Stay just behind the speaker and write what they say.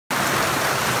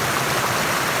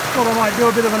Thought I might do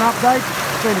a bit of an update.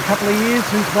 It's been a couple of years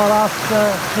since my last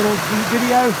little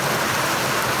video.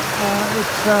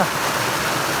 It's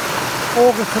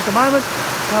August at the moment,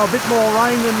 so a bit more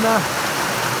rain than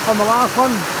on the last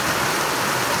one.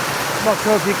 Not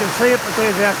sure if you can see it, but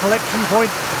there's our collection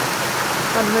point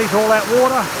underneath all that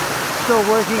water. Still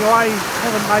working away,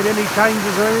 haven't made any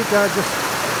changes or anything, just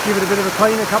give it a bit of a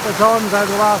clean a couple of times over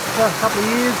the last couple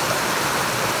of years.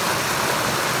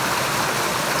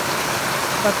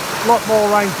 But a lot more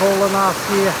rainfall than last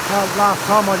year, last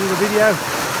time I did a video.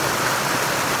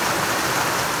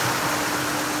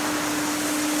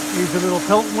 Use a little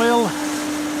Pelton wheel,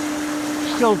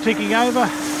 still ticking over.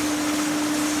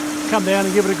 Come down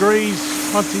and give it a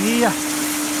grease once a year.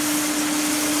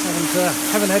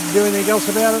 Haven't had to do anything else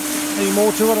about it, any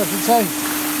more to it I should say.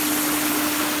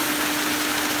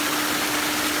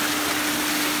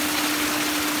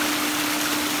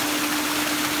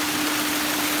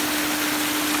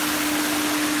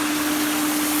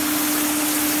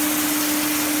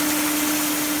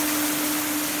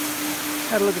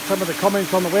 Had a look at some of the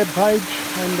comments on the web page,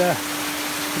 and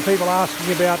some people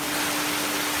asking about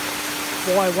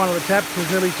why one of the taps was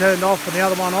nearly turned off and the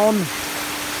other one on.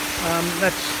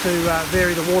 That's to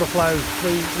vary the water flow.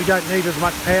 We don't need as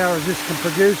much power as this can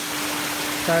produce,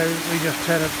 so we just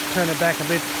turn it back a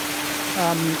bit.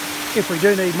 If we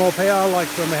do need more power, like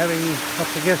when we're having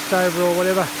lots of guests over or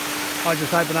whatever, I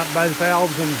just open up both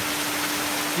valves and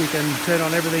you can turn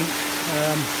on everything.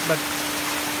 But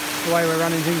the way we're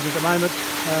running things at the moment,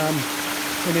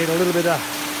 we need a little bit of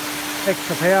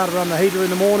extra power to run the heater in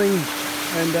the morning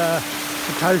and the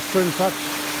toaster and such.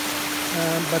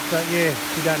 Yeah,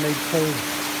 you don't need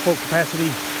full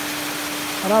capacity.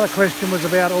 Another question was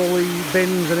about all the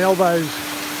bends and elbows,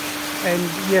 and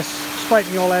yes,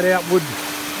 straightening all that out would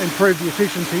improve the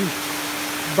efficiency,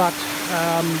 but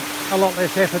a lot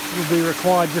less effort would be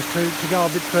required just to go a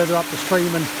bit further up the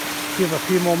stream and give a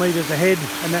few more metres ahead,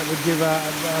 and that would give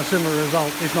a similar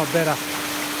result, if not better.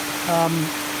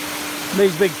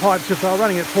 These big pipes, if they were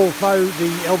running at full flow,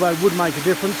 the elbow would make a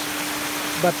difference,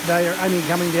 but they are only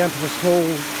coming down to the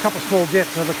couple of small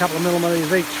jets of a couple of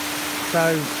millimetres each,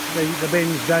 so the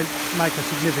bends don't make a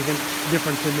significant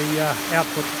difference in the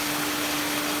output.